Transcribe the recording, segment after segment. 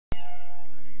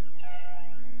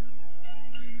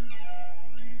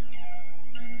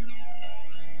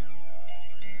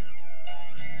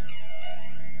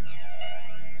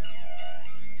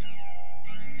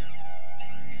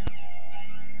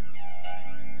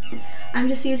I'm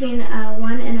just using a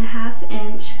 1.5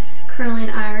 inch curling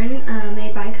iron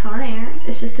made by Conair.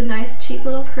 It's just a nice cheap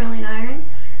little curling iron.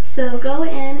 So go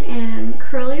in and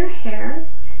curl your hair,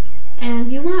 and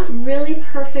you want really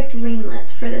perfect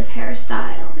ringlets for this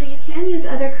hairstyle. So you can use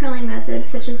other curling methods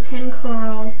such as pin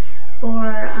curls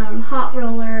or hot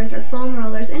rollers or foam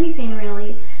rollers, anything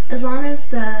really, as long as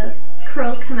the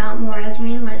curls come out more as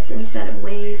ringlets instead of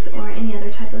waves or any other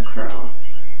type of curl.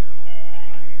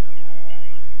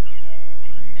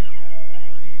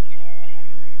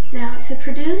 Now, to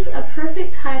produce a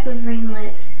perfect type of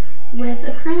ringlet with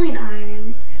a curling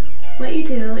iron, what you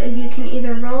do is you can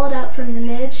either roll it up from the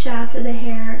mid shaft of the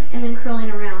hair and then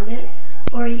curling around it,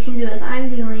 or you can do as I'm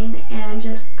doing and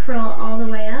just curl all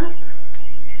the way up.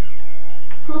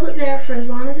 Hold it there for as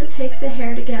long as it takes the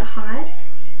hair to get hot.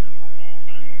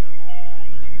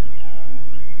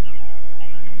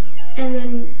 And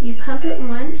then you pump it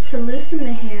once to loosen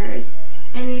the hairs,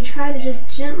 and you try to just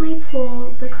gently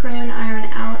pull the curling iron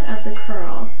out of the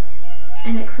curl,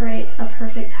 and it creates a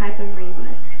perfect type of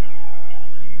ringlet.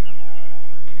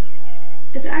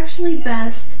 It's actually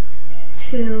best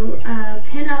to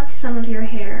pin up some of your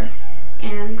hair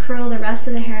and curl the rest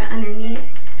of the hair underneath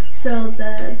so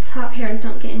the top hairs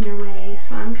don't get in your way.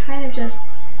 So I'm kind of just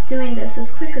doing this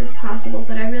as quick as possible,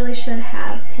 but I really should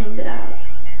have pinned it up.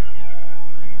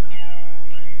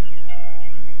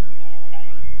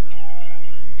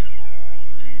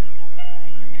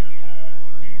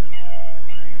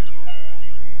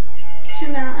 Each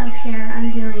amount of hair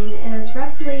I'm doing is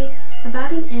roughly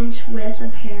about 1 inch width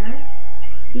of hair.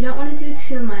 You don't want to do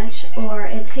too much, or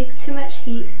it takes too much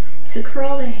heat to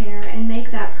curl the hair and make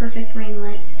that perfect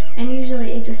ringlet, and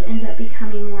usually it just ends up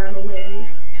becoming more of a wave.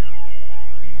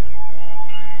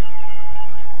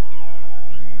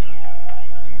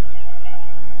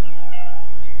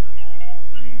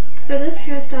 For this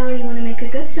hairstyle, you want to make a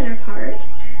good center part.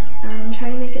 Try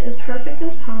to make it as perfect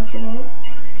as possible.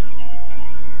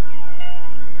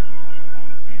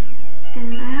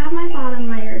 And I have my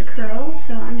bottom layered curled,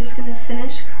 so I'm just going to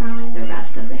finish curling the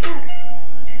rest of the hair.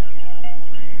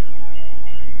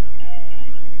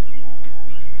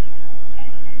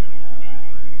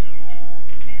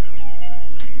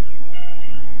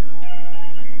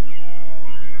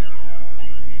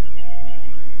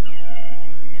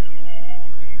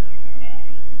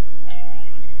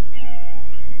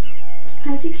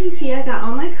 As you can see, I got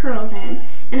all my curls in,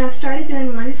 and I've started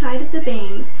doing one side of the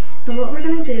bangs. And what we're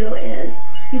going to do is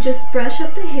you just brush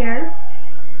up the hair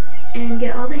and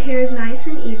get all the hairs nice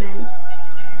and even,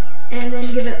 and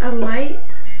then give it a light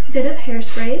bit of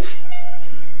hairspray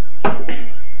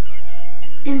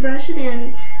and brush it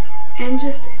in, and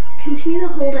just continue to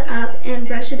hold it up and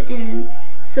brush it in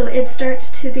so it starts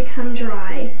to become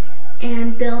dry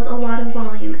and builds a lot of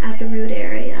volume at the root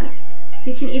area.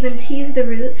 You can even tease the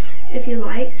roots if you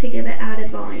like to give it added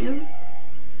volume.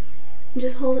 And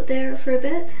just hold it there for a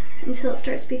bit until it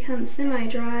starts to become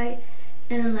semi-dry,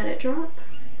 and then let it drop.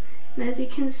 And as you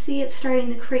can see, it's starting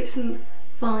to create some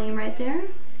volume right there.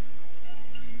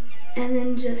 And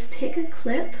then just take a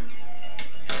clip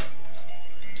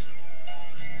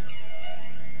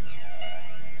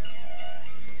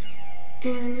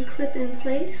and clip in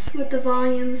place with the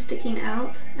volume sticking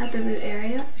out at the root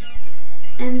area.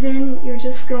 And then you're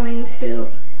just going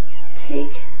to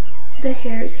take the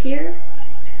hairs here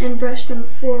and brush them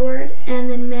forward, and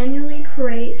then manually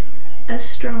create a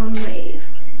strong wave.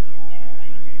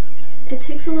 It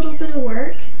takes a little bit of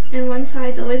work, and one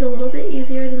side's always a little bit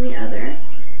easier than the other,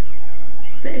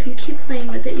 but if you keep playing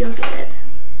with it, you'll get it.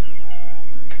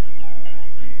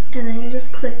 And then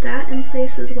just clip that in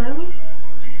place as well,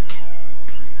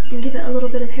 and give it a little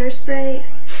bit of hairspray,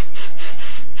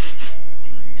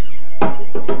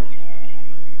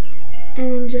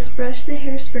 and then just brush the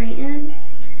hairspray in,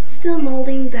 still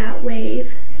molding that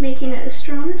wave, making it as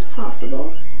strong as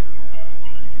possible.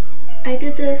 I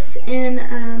did this in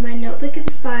my Notebook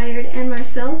Inspired and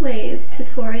Marcel Wave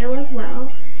tutorial as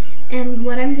well, and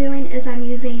what I'm doing is I'm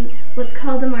using what's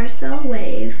called a Marcel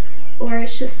Wave, or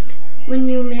it's just when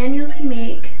you manually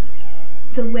make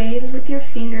the waves with your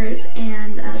fingers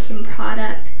and some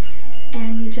product,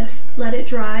 and you just let it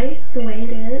dry the way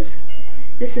it is.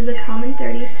 This is a common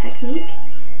 30s technique.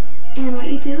 And what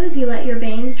you do is you let your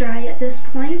bangs dry at this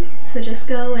point, so just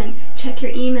go and check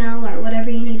your email or whatever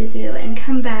you need to do and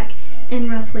come back in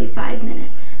roughly 5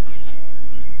 minutes.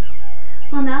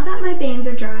 Well, now that my bangs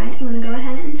are dry, I'm going to go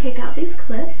ahead and take out these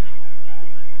clips.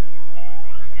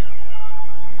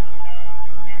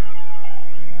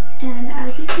 And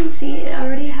as you can see, it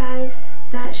already has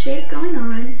that shape going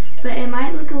on, but it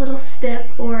might look a little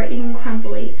stiff or even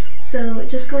crumply. So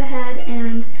just go ahead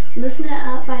and loosen it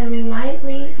up by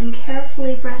lightly and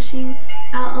carefully brushing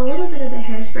out a little bit of the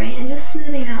hairspray and just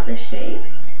smoothing out the shape.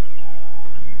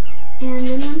 And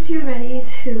then once you're ready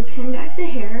to pin back the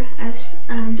hair, as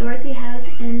Dorothy has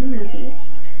in the movie,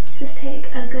 just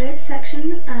take a good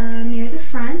section near the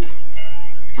front,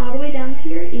 all the way down to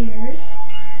your ears,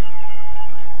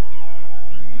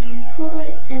 and pull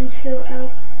it into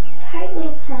a tight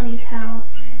little ponytail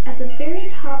at the very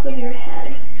top of your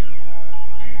head.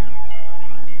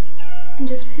 And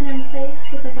just pin in place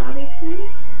with a bobby pin.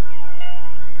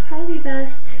 Probably be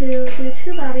best to do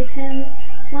 2 bobby pins,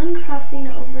 one crossing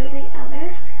over the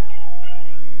other.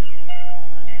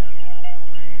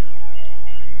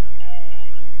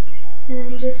 And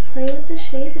then just play with the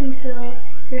shape until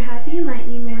you're happy. You might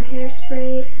need more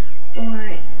hairspray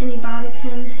or any bobby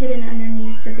pins hidden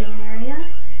underneath the bane area.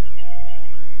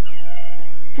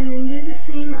 And then do the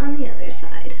same on the other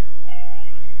side.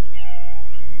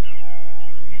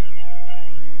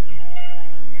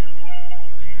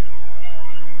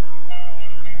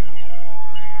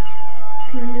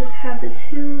 And then just have the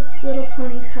 2 little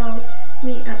ponytails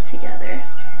meet up together.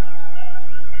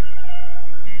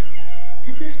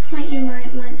 At this point you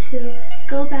might want to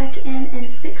go back in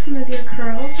and fix some of your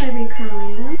curls by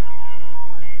recurling them.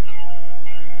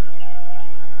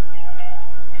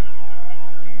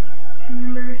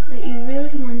 Remember that you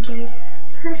really want those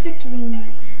perfect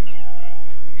ringlets.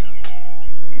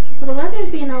 Well, the weather's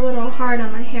being a little hard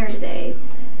on my hair today,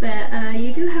 but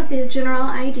you do have the general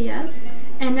idea.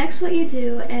 And next what you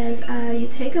do is you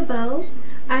take a bow.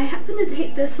 I happen to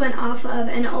take this one off of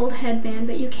an old headband,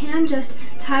 but you can just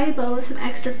tie a bow with some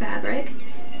extra fabric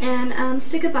and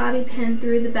stick a bobby pin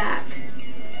through the back.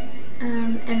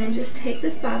 And then just take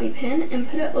this bobby pin and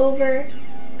put it over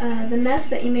the mess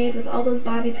that you made with all those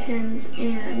bobby pins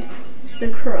and the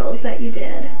curls that you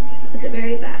did at the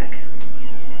very back.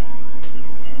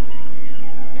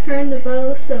 Turn the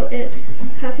bow so it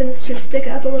happens to stick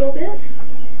up a little bit.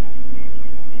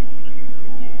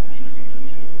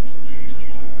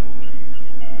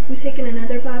 I'm taking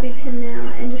another bobby pin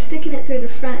now and just sticking it through the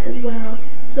front as well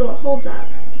so it holds up.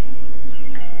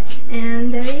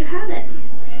 And there you have it.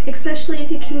 Especially if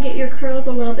you can get your curls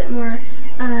a little bit more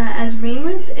as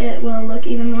ringlets, it will look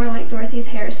even more like Dorothy's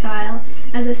hairstyle.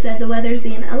 As I said, the weather's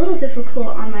being a little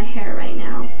difficult on my hair right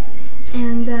now.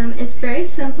 And it's very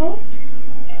simple,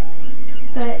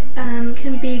 but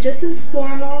can be just as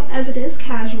formal as it is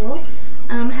casual.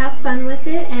 Have fun with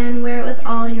it and wear it with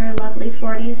all your lovely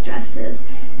 40s dresses.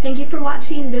 Thank you for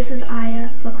watching. This is Aya.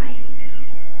 Bye-bye.